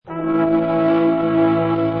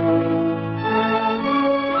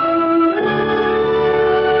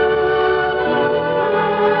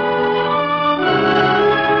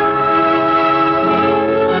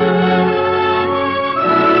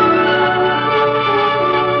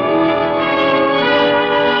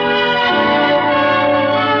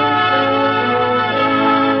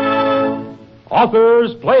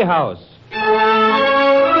Author's Playhouse.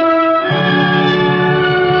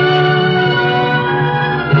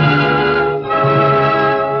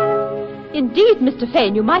 Indeed, Mr.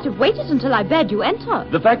 Fane, you might have waited until I bade you enter.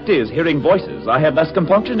 The fact is, hearing voices, I had less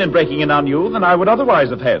compunction in breaking in on you than I would otherwise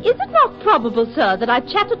have had. Is it not probable, sir, that I've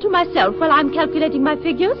chattered to myself while I'm calculating my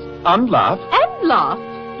figures? And laughed. And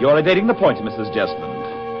laughed. You're evading the point, Mrs.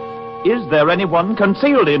 Jesmond. Is there anyone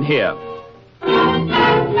concealed in here?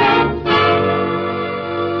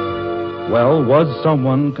 Well, was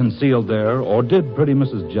someone concealed there, or did pretty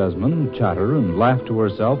Mrs. Jesmond chatter and laugh to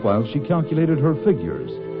herself while she calculated her figures?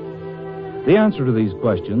 The answer to these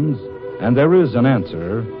questions, and there is an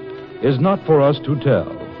answer, is not for us to tell.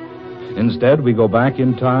 Instead, we go back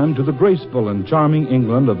in time to the graceful and charming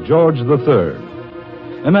England of George III.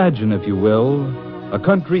 Imagine, if you will, a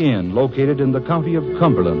country inn located in the county of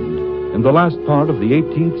Cumberland in the last part of the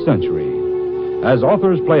 18th century. As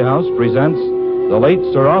Author's Playhouse presents the late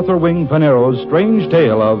Sir Arthur Wing Panero's strange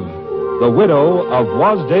tale of The Widow of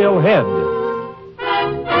Wasdale Head.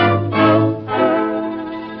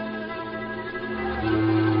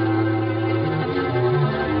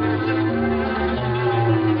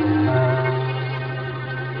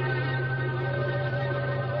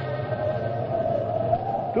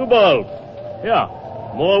 Tubal. Here,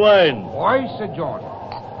 more wine. Why, Sir John?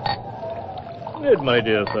 Ned, my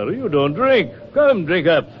dear fellow, you don't drink. Come, drink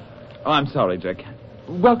up. Oh, I'm sorry, Jack.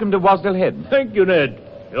 Welcome to Wasdale Head. Thank you, Ned.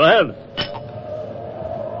 Your health.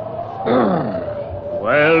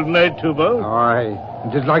 Well, Ned Tubal. Aye,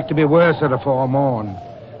 it'd like to be worse at a foremorn.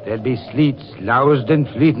 There'll be sleets, loused and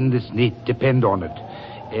fleeting this neat, depend on it.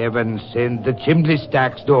 Heaven send the chimney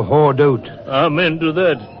stacks to hoard out. Amen to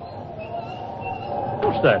that.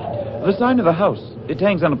 What's that? The sign of the house. It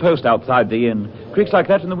hangs on a post outside the inn. Creaks like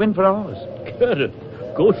that in the wind for hours. Got a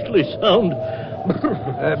ghostly sound.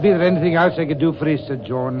 Be there anything else I could do for you, Sir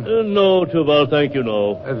John? No, Tubal, thank you,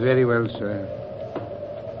 no. Very well, sir.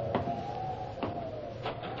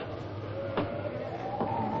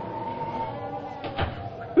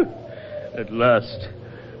 At last.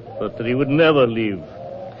 Thought that he would never leave.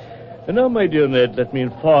 And now, my dear Ned, let me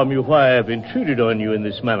inform you why I have intruded on you in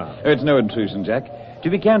this manner. It's no intrusion, Jack. To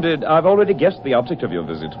be candid, I've already guessed the object of your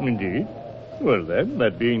visit. Indeed? Well, then,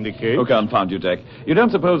 that being the case... Oh, confound you, Jack. You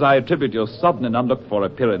don't suppose I attribute your sudden and unlooked-for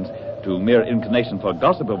appearance to mere inclination for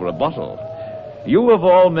gossip over a bottle? You, of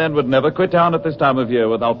all men, would never quit town at this time of year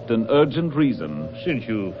without an urgent reason. Since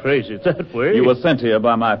you phrase it that way... You were sent here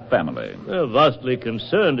by my family. They're vastly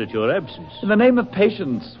concerned at your absence. In the name of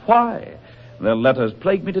patience, why? Their letters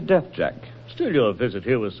plague me to death, Jack. Still, your visit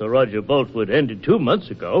here with Sir Roger Boltwood ended 2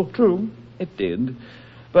 months ago. True, it did.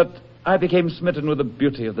 But I became smitten with the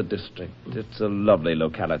beauty of the district. It's a lovely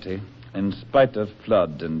locality, in spite of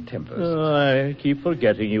flood and tempest. I keep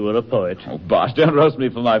forgetting you were a poet. Oh, bosh, don't roast me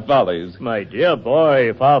for my follies. My dear boy,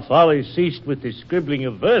 if our follies ceased with the scribbling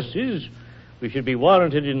of verses, we should be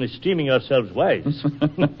warranted in esteeming ourselves wise.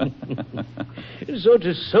 So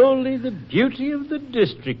 'tis solely the beauty of the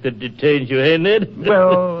district that detains you, eh, Ned?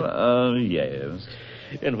 Well, yes.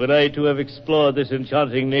 And when I too have explored this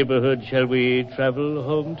enchanting neighborhood, shall we travel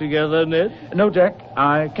home together, Ned? No, Jack,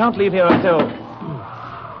 I can't leave here until...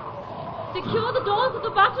 Secure the doors of the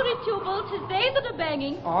buttery, Tubal. 'Tis they that are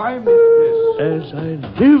banging. Aye, mistress. As I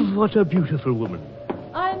live, what a beautiful woman.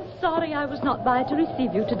 I'm sorry I was not by to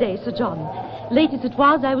receive you today, Sir John. Late as it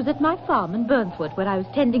was, I was at my farm in Burnford, where I was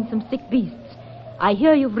tending some sick beasts. I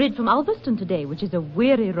hear you've rid from Ulverston today, which is a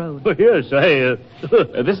weary road. Oh, yes,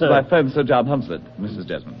 this is my friend, Sir John Hunsford, Mrs.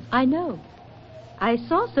 Jesmond. I know. I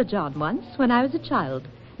saw Sir John once when I was a child,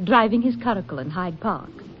 driving his curricle in Hyde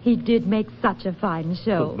Park. He did make such a fine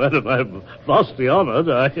show. Oh, madam, I'm vastly honored.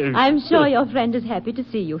 I'm sure your friend is happy to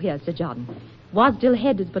see you here, Sir John. Wasdale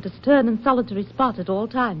Head is but a stern and solitary spot at all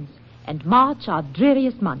times, and March our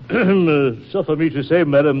dreariest month. Suffer me to say,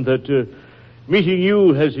 madam, that meeting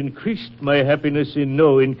you has increased my happiness in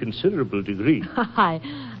no inconsiderable degree.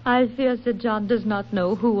 I fear Sir John does not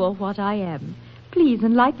know who or what I am. Please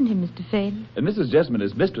enlighten him, Mr. Fane. Mrs. Jesmond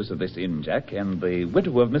is mistress of this inn, Jack, and the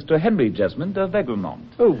widow of Mr. Henry Jesmond of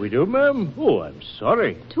Egremont. Oh, widow, ma'am? Oh, I'm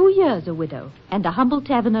sorry. 2 years a widow, and a humble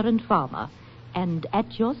taverner and farmer, and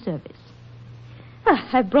at your service.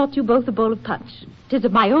 I've brought you both a bowl of punch. 'Tis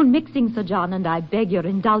of my own mixing, Sir John, and I beg your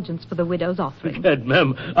indulgence for the widow's offering. Ned,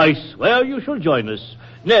 ma'am, I swear you shall join us.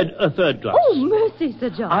 Ned, a third glass. Oh, mercy,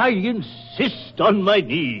 Sir John. I insist on my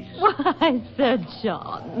knees. Why, Sir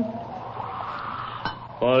John.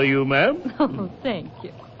 For you, ma'am. Oh, thank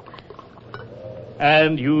you.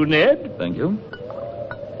 And you, Ned. Thank you.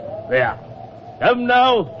 There. Come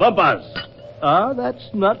now, bumpers. Ah,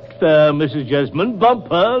 that's not fair, Mrs. Jesmond.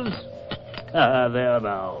 Bumpers. There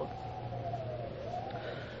now.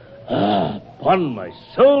 Upon my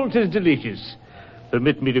soul, 'tis delicious.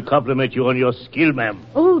 Permit me to compliment you on your skill, ma'am.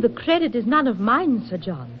 Oh, the credit is none of mine, Sir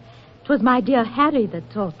John. 'Twas my dear Harry that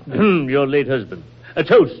taught me. Your late husband. A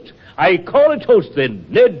toast. I call a toast, then.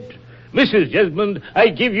 Ned, Mrs. Jesmond, I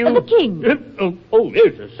give you... The king.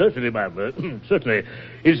 Yes, certainly, ma'am. Certainly.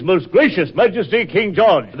 His most gracious Majesty, King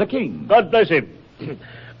George. The king. God bless him.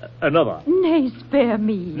 Another. Nay, spare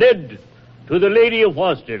me. Ned, to the Lady of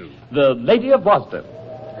Wasdale. The Lady of Wasdale.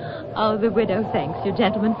 Oh, the widow thanks you,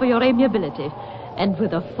 gentlemen, for your amiability, and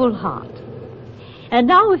with a full heart. And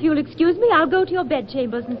now, if you'll excuse me, I'll go to your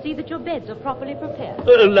bedchambers and see that your beds are properly prepared.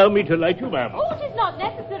 Allow me to light you, ma'am. Oh, it is not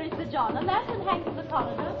necessary, Sir John. A lantern hangs in the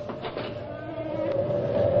corridor.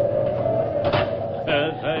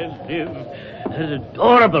 As I live, an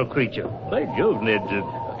adorable creature. By Jove, Ned.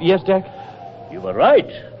 Yes, Jack? You were right.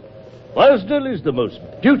 Wasdale is the most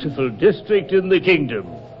beautiful district in the kingdom.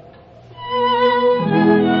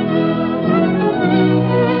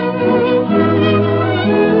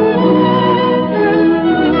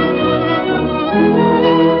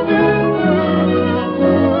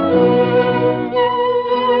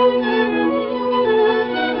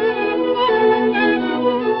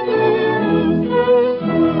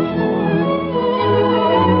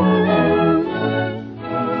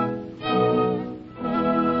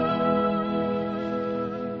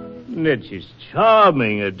 Ned, she's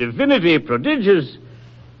charming, a divinity prodigious.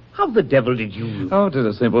 How the devil did you... Oh, it is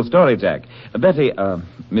a simple story, Jack. Betty,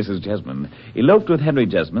 Mrs. Jesmond, eloped with Henry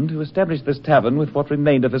Jesmond, who established this tavern with what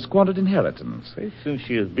remained of his squandered inheritance. Since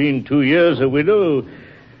she has been 2 years a widow,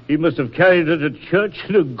 he must have carried her to church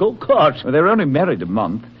in a go-kart. Well, they were only married a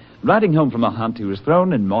month. Riding home from a hunt, he was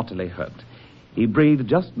thrown and mortally hurt. He breathed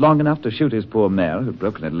just long enough to shoot his poor mare, who'd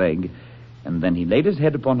broken her leg, and then he laid his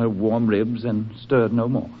head upon her warm ribs and stirred no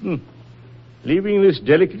more. Leaving this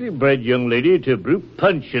delicately bred young lady to brew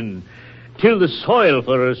punch and till the soil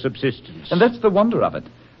for her subsistence. And that's the wonder of it.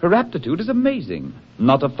 Her aptitude is amazing.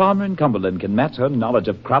 Not a farmer in Cumberland can match her knowledge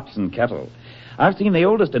of crops and cattle. I've seen the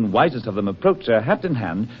oldest and wisest of them approach her hat in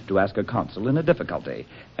hand to ask her counsel in a difficulty.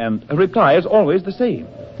 And her reply is always the same.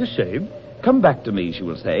 The same? Come back to me, she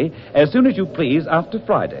will say, as soon as you please after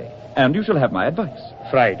Friday, and you shall have my advice.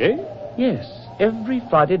 Friday? Yes, every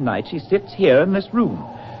Friday night she sits here in this room,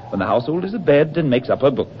 when the household is abed and makes up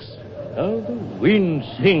her books. How the wind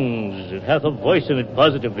sings. It hath a voice in it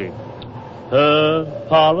positively. Her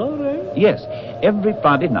parlor, eh? Yes, every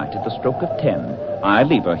Friday night at the stroke of 10, I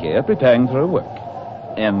leave her here preparing for her work.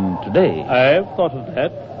 And today... I've thought of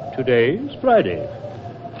that. Today's Friday.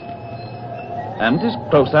 And 'tis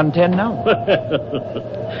close on 10 now.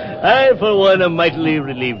 I, for one, am mightily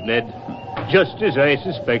relieved, Ned. Just as I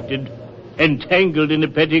suspected. Entangled in a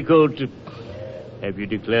petticoat. Have you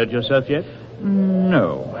declared yourself yet?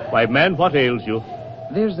 No. Why, man, what ails you?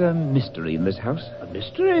 There's a mystery in this house. A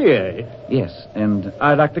mystery, eh? Yes, and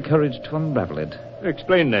I lack the courage to unravel it.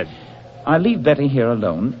 Explain, Ned. I leave Betty here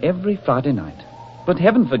alone every Friday night. But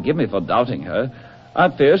heaven forgive me for doubting her. I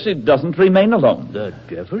fear she doesn't remain alone. The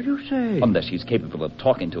devil, you say? Unless she's capable of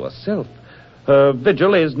talking to herself. Her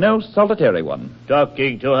vigil is no solitary one.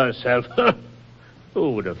 Talking to herself?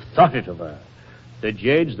 Who would have thought it of her? The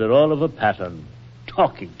jades, they're all of a pattern.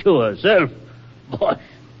 Talking to herself? Boy,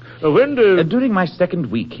 when do... During my second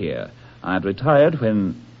week here, I had retired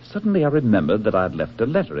when suddenly I remembered that I had left a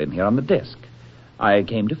letter in here on the desk. I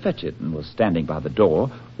came to fetch it and was standing by the door,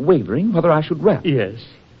 wavering whether I should rap. Yes.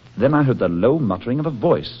 Then I heard the low muttering of a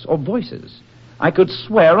voice, or voices. I could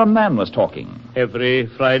swear a man was talking. Every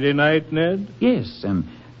Friday night, Ned? Yes, and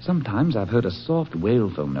sometimes I've heard a soft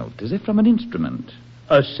wailful note, as if from an instrument.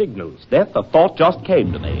 A signal. That the thought just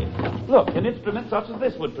came to me. Look, an instrument such as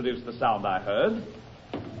this would produce the sound I heard.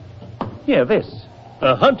 Here, this.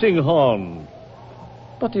 A hunting horn.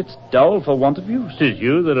 But it's dull for want of use. 'Tis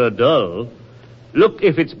you that are dull. Look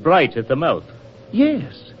if it's bright at the mouth.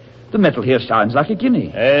 Yes. The metal here shines like a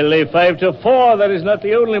guinea. I'll lay 5 to 4. That is not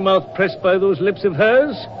the only mouth pressed by those lips of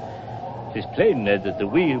hers. 'Tis plain, Ned, that the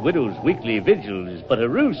widow's weekly vigil is but a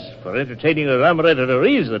ruse for entertaining her amourette at her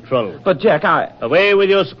ease, the troll. But, Jack, Away with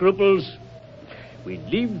your scruples. We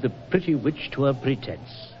leave the pretty witch to her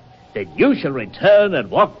pretense. Then you shall return and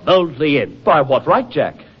walk boldly in. By what right,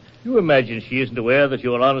 Jack? You imagine she isn't aware that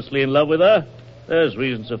you are honestly in love with her? There's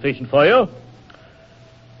reason sufficient for you.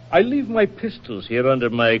 I leave my pistols here under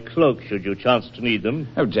my cloak, should you chance to need them.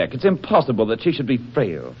 Oh, Jack, it's impossible that she should be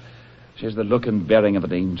frail. She has the look and bearing of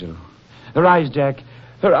an angel. Her eyes, Jack,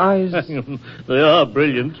 her eyes... They are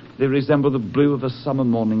brilliant. They resemble the blue of a summer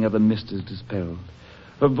morning ere the mist is dispelled.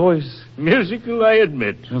 Her voice... Musical, I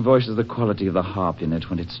admit. Her voice is the quality of the harp in it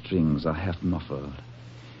when its strings are half muffled.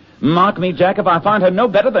 Mark me, Jack, if I find her no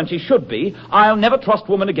better than she should be, I'll never trust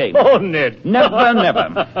woman again. Oh, Ned. Never,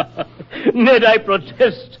 never. Ned, I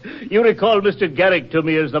protest. You recall Mr. Garrick to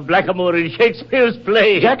me as the blackamoor in Shakespeare's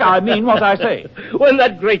play. Jack, I mean what I say. When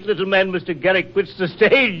that great little man, Mr. Garrick, quits the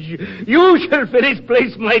stage, you shall fill his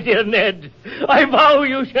place, my dear Ned. I vow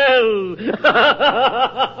you shall.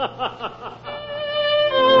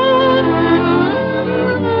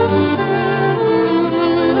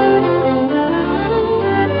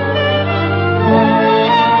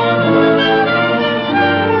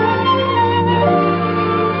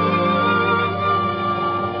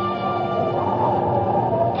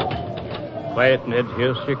 Quiet, Ned.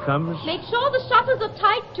 Here she comes. Make sure the shutters are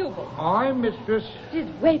tight, Tubal. Aye, mistress. It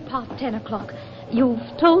is way past 10 o'clock. You've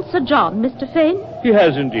told Sir John, Mr. Fane? He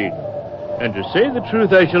has indeed. And to say the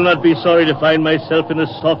truth, I shall not be sorry to find myself in a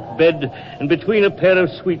soft bed and between a pair of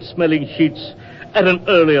sweet-smelling sheets at an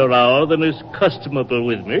earlier hour than is customable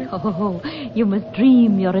with me. Oh, you must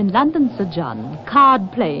dream you're in London, Sir John,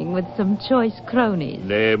 card-playing with some choice cronies.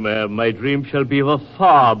 Nay, ma'am, my dream shall be of a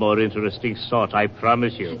far more interesting sort, I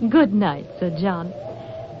promise you. Good night, Sir John.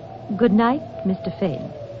 Good night, Mr.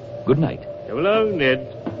 Fane. Good night. Come along, Ned.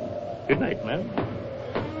 Good night, ma'am.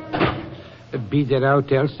 Be there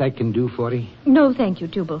aught else I can do for ye? No, thank you,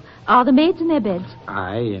 Tubal. Are the maids in their beds?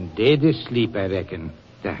 Aye, and dead asleep, I reckon.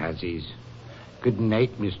 The hussies. Good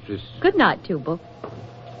night, mistress. Good night, Tubal.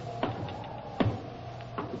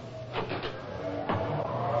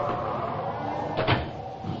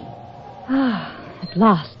 At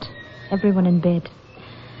last, everyone in bed.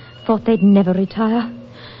 Thought they'd never retire.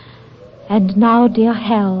 And now, dear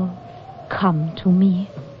hell, come to me.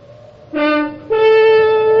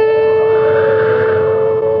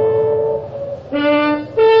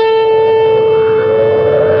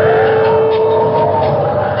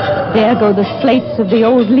 There go the slates of the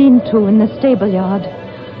old lean-to in the stable yard.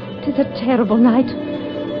 'Tis a terrible night.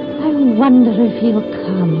 I wonder if he'll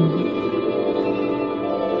come.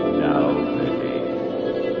 Now,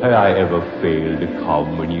 Betty, had I ever failed to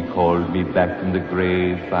come when you called me back from the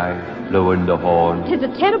grave by blowing the horn? 'Tis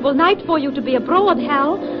a terrible night for you to be abroad,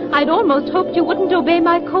 Hal. I'd almost hoped you wouldn't obey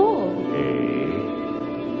my call.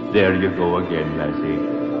 Hey, there you go again, lassie.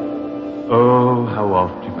 Oh, how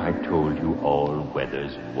oft have I told you all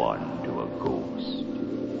weather's one to a ghost.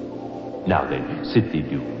 Now then, sit thee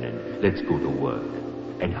down and let's go to work.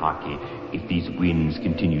 And harkye, if these winds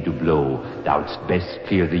continue to blow, thou'dst best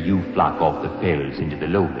clear the ewe flock off the fells into the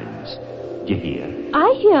lowlands. D'ye hear?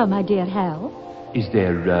 I hear, my dear Hal. Is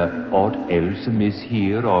there aught else amiss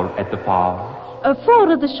here or at the farm?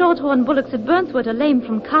 4 of the shorthorn bullocks at Burnswood are lame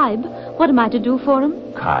from Kybe. What am I to do for 'em?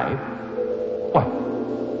 Kybe?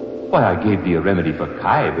 Why, I gave thee a remedy for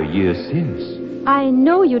Kybe a year since. I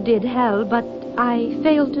know you did, Hal, but I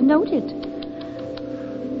failed to note it.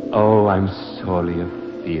 Oh, I'm sorely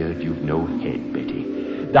afeard you've no head, Betty.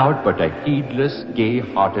 Thou'rt but a heedless,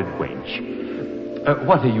 gay-hearted wench.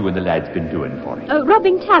 What have you and the lads been doing for it?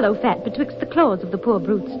 Rubbing tallow fat betwixt the claws of the poor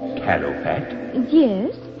brutes. Tallow fat?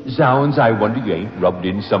 Yes? Zounds, I wonder you ain't rubbed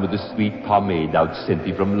in some of the sweet pomade thou'd sent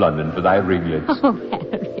thee from London for thy ringlets. Oh,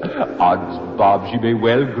 Harry. Odds bobs, you may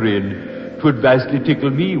well grin. 'Twould vastly tickle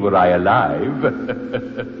me were I alive.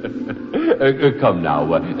 Come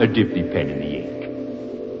now, dip thee pen in the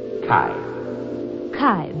ink. Kybe.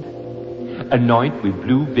 Kybe. Anoint with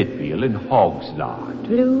blue vitriol and hog's lard.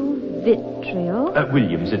 Blue vitriol?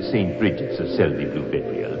 Williams at St. Bridget's will sell thee blue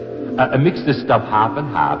vitriol. Mix the stuff half and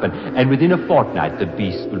half, and within a fortnight the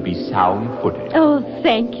beast will be sound-footed. Oh,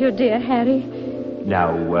 thank you, dear Harry.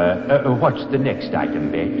 Now, what's the next item,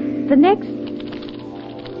 Bet? The next...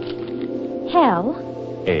 Hal,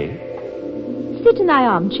 Eh? sit in thy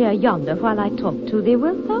armchair yonder while I talk to thee,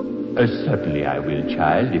 wilt thou? Certainly I will,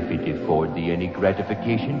 child, if it afford thee any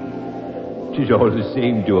gratification. 'Tis all the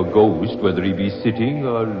same to a ghost, whether he be sitting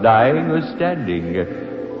or lying or standing.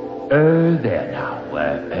 There now.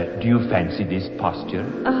 Do you fancy this posture?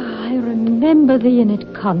 I remember thee in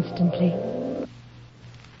it constantly.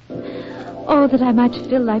 Oh, that I might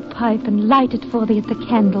fill thy pipe and light it for thee at the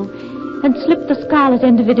candle, and slip the scarlet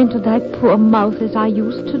end of it into thy poor mouth as I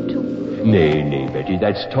used to do. Nay, Betty,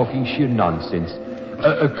 that's talking sheer nonsense.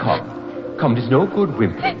 Come, 'tis no good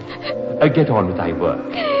whimpering. Get on with thy work.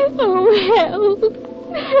 Oh, help!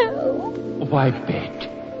 Why, Bet,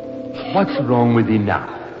 what's wrong with thee now?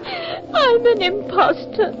 I'm an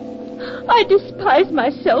imposter. I despise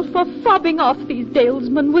myself for fobbing off these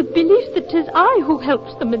dalesmen with belief that 'tis I who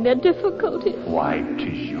helps them in their difficulties. Why,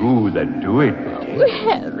 'tis you that do it, Betty.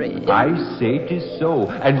 Harry. I say 'tis so,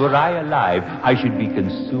 and were I alive, I should be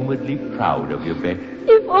consumedly proud of you, Bet.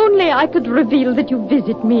 If only I could reveal that you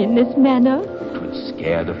visit me in this manner. 'Twould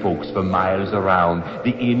scare the folks for miles around.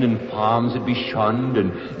 The inn and farms would be shunned,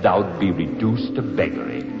 and thou'd be reduced to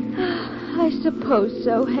beggary. I suppose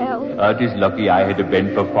so, Hal. 'Tis lucky I had a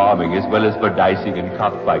bent for farming as well as for dicing and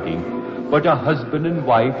cockfighting. But a husband and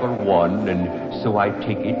wife are one, and so I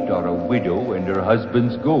take it are a widow and her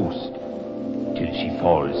husband's ghost. Till she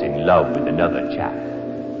falls in love with another chap.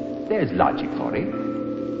 There's logic for it.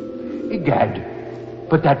 Egad,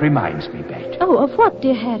 but that reminds me, Bet. Oh, of what,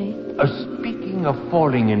 dear Harry? Speaking of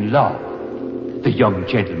falling in love, the young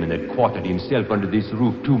gentleman that quartered himself under this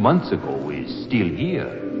roof 2 months ago is still here.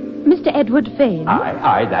 Mr. Edward Fane?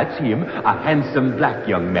 Aye, that's him. A handsome black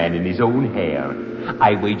young man in his own hair.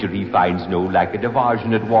 I wager he finds no lack of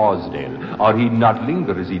diversion at Wasdale, or he'd not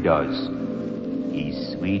linger as he does.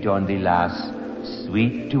 He's sweet on thee, lass.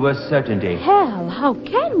 Sweet to a certainty. Hal, how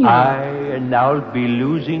can you? Aye, and thou'lt be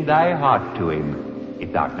losing thy heart to him,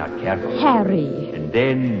 if thou'rt not careful. Harry. And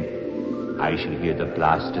then I shall hear the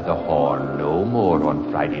blast of the horn no more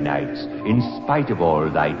on Friday nights, in spite of all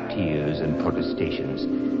thy tears and protestations.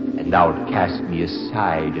 And thou'lt cast me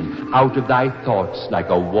aside and out of thy thoughts like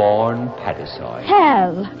a worn paduasoy.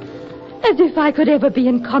 Hal, as if I could ever be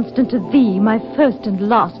inconstant to thee, my first and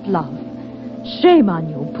last love. Shame on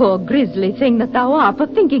you, poor grisly thing that thou art, for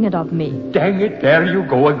thinking it of me. Dang it, there you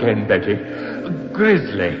go again, Betty.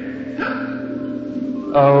 Grizzly.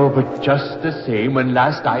 Oh, but just the same, when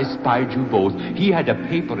last I spied you both, he had a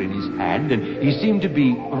paper in his hand, and he seemed to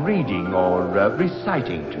be reading or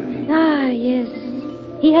reciting to me. Ah, yes.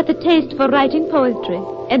 He had the taste for writing poetry,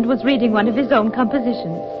 and was reading one of his own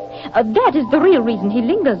compositions. That is the real reason he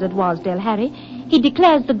lingers at Wasdale, Harry. He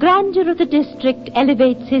declares the grandeur of the district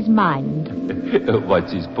elevates his mind.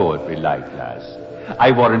 What's his poetry like, lass?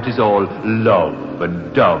 I warrant 'tis all love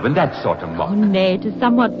and dove and that sort of muck. Oh, nay, it is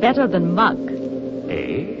somewhat better than muck.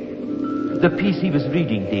 Eh? The piece he was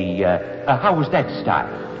reading, how was that style?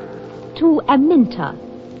 To Aminta,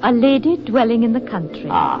 a lady dwelling in the country.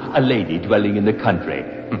 Ah, a lady dwelling in the country.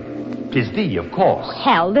 'Tis thee, of course.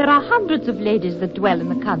 Hell, there are hundreds of ladies that dwell in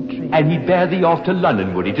the country. And he'd bear thee off to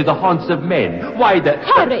London, would he, to the haunts of men? Why,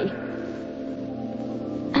 Harry!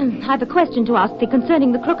 I've a question to ask thee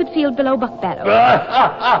concerning the crooked field below Buckbarrow.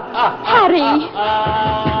 Harry!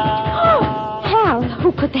 Oh, Hal,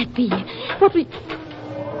 who could that be? Who's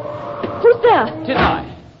there? 'Tis I.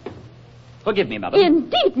 Forgive me, madam.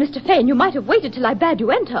 Indeed, Mr. Fane, you might have waited till I bade you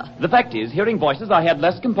enter. The fact is, hearing voices, I had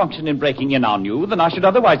less compunction in breaking in on you than I should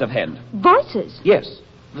otherwise have had. Voices? Yes,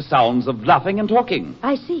 the sounds of laughing and talking.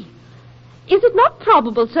 I see. Is it not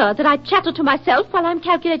probable, sir, that I chatter to myself while I'm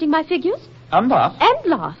calculating my figures? And laugh? And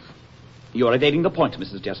laugh. You're evading the point,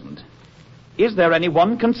 Mrs. Jesmond. Is there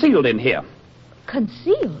anyone concealed in here?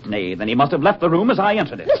 Concealed? Nay, then he must have left the room as I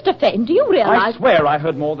entered it. Mr. Fane, do you realize... I swear I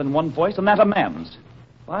heard more than one voice, and that a man's.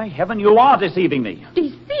 By heaven, you are deceiving me.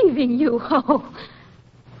 Deceiving you? Oh,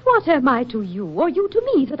 what am I to you, or you to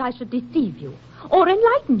me, that I should deceive you, or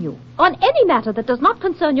enlighten you, on any matter that does not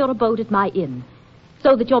concern your abode at my inn,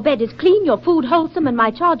 so that your bed is clean, your food wholesome, and my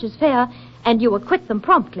charges fair, and you acquit them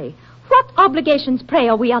promptly? What obligations, pray,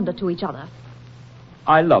 are we under to each other?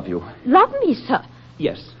 I love you. Love me, sir?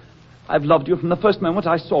 Yes. I've loved you from the first moment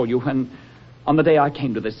I saw you, and on the day I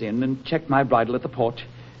came to this inn and checked my bridle at the porch,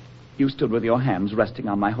 you stood with your hands resting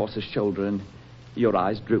on my horse's shoulder, and your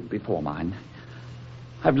eyes drooped before mine.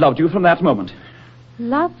 I've loved you from that moment.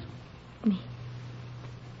 Loved me?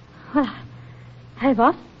 Well, I've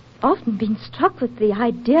often been struck with the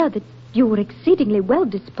idea that you were exceedingly well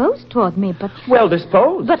disposed toward me, but... Well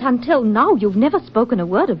disposed? But until now, you've never spoken a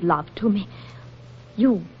word of love to me.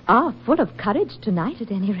 You are full of courage tonight,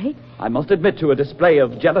 at any rate. I must admit to a display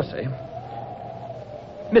of jealousy.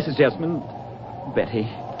 Mrs. Jesmond, Betty,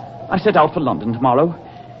 I set out for London tomorrow,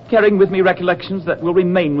 carrying with me recollections that will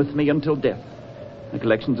remain with me until death.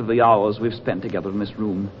 Recollections of the hours we've spent together in this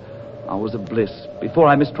room. Hours of bliss before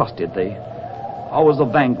I mistrusted thee. Hours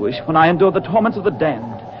of anguish when I endured the torments of the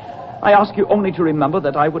damned. I ask you only to remember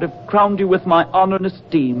that I would have crowned you with my honor and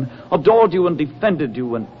esteem, adored you and defended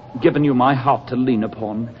you, and given you my heart to lean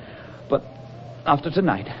upon. But after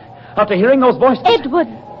tonight, after hearing those voices... Edward!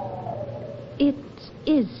 It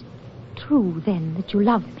is true, then, that you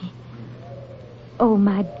love me. Oh,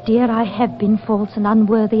 my dear, I have been false and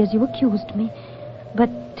unworthy as you accused me. But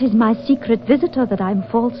 'tis my secret visitor that I'm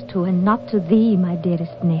false to, and not to thee, my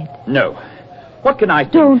dearest Ned. No. What can I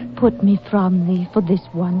do? Don't put me from thee for this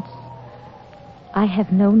once. I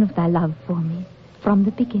have known of thy love for me from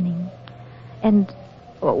the beginning. And,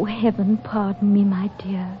 oh, heaven pardon me, my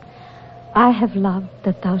dear, I have loved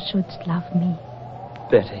that thou shouldst love me.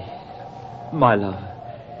 Betty, my love,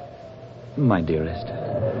 my dearest.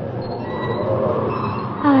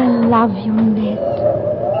 I love you, Ned.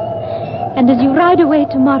 And as you ride away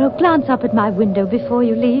tomorrow, glance up at my window before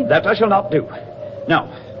you leave. That I shall not do. Now,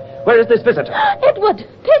 where is this visitor? Edward,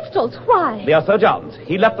 pistols, why? They are Sir John's.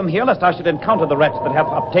 He left them here lest I should encounter the wretch that hath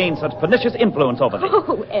obtained such pernicious influence over thee.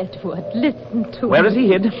 Oh, Edward, listen to me. Where is he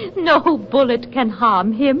hid? No bullet can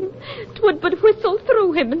harm him. 'Twould but whistle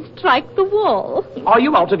through him and strike the wall. Are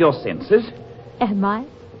you out of your senses? Am I?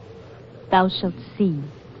 Thou shalt see.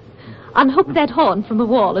 Unhook that horn from the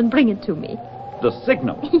wall and bring it to me. The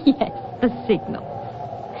signal. Yes, the signal.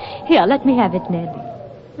 Here, let me have it, Ned.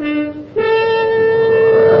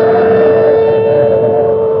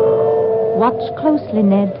 Watch closely,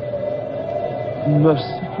 Ned.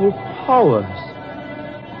 Merciful powers.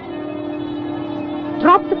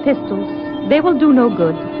 Drop the pistols. They will do no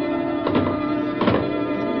good.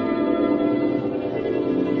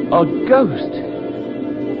 A ghost.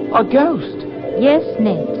 A ghost. Yes,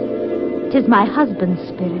 Ned. 'Tis my husband's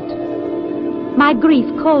spirit. My grief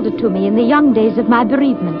called it to me in the young days of my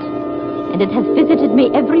bereavement, and it has visited me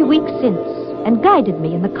every week since, and guided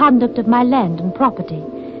me in the conduct of my land and property.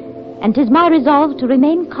 And 'tis my resolve to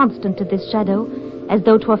remain constant to this shadow, as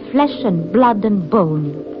though 'twere flesh and blood and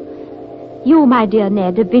bone. You, my dear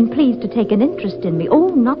Ned, have been pleased to take an interest in me,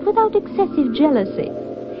 not without excessive jealousy.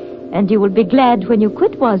 And you will be glad when you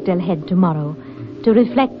quit Wasdale Head tomorrow, to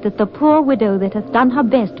reflect that the poor widow that hath done her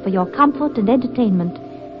best for your comfort and entertainment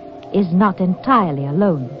is not entirely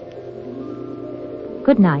alone.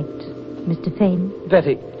 Good night, Mr. Fane.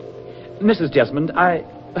 Betty, Mrs. Jesmond,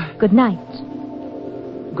 Good night.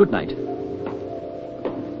 Good night.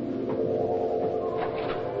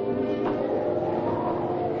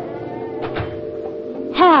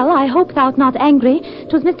 Hal, I hope thou'rt not angry.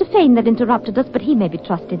 'Twas Mr. Fane that interrupted us, but he may be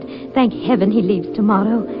trusted. Thank heaven he leaves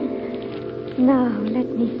tomorrow. Now, let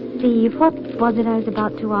me see. What was it I was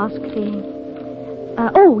about to ask thee?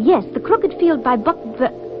 Yes, the crooked field by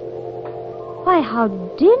Why, how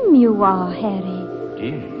dim you are, Harry.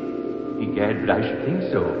 Dim? Egad, but I should think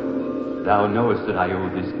so. Thou knowest that I owe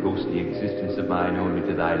this ghostly existence of mine only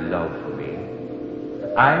to thy love for me.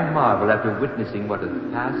 I marvel after witnessing what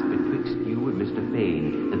hath passed betwixt you and Mr.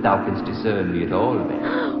 Fane, that thou canst discern me at all, Betty.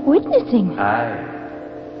 Witnessing? Aye.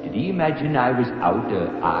 Did he imagine I was out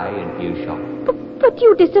of eye and earshot? But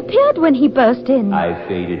you disappeared when he burst in. I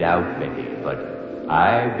faded out, Betty, but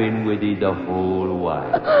I've been with thee the whole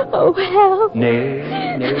while. Oh, Hal.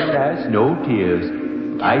 Nay, lass, no tears.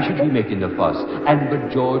 I should be making the fuss, and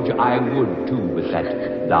but George, I would too, but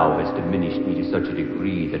that thou hast diminished me to such a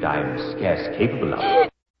degree that I am scarce capable of it.